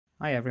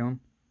Hi everyone.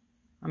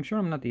 I'm sure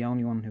I'm not the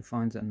only one who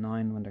finds it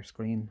annoying when their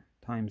screen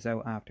times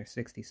out after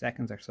 60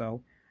 seconds or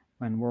so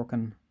when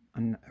working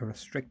on a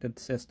restricted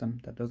system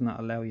that does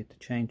not allow you to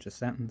change the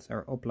settings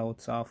or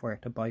upload software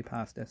to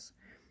bypass this.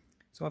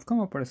 So I've come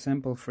up with a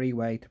simple free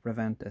way to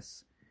prevent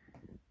this.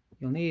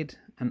 You'll need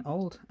an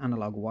old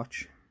analog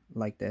watch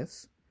like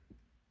this.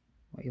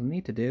 What you'll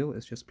need to do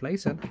is just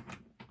place it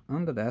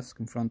on the desk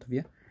in front of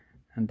you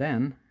and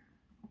then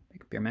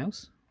pick up your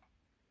mouse.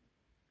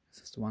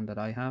 This is the one that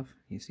I have.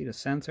 You see the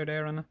sensor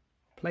there on it?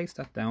 Place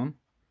that down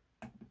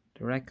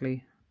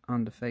directly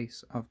on the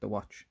face of the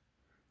watch,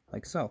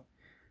 like so.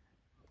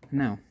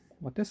 Now,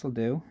 what this will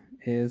do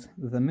is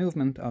the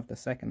movement of the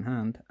second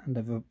hand and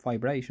the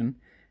vibration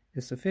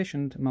is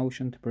sufficient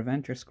motion to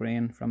prevent your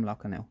screen from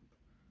locking out.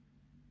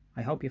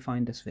 I hope you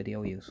find this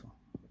video useful.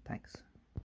 Thanks.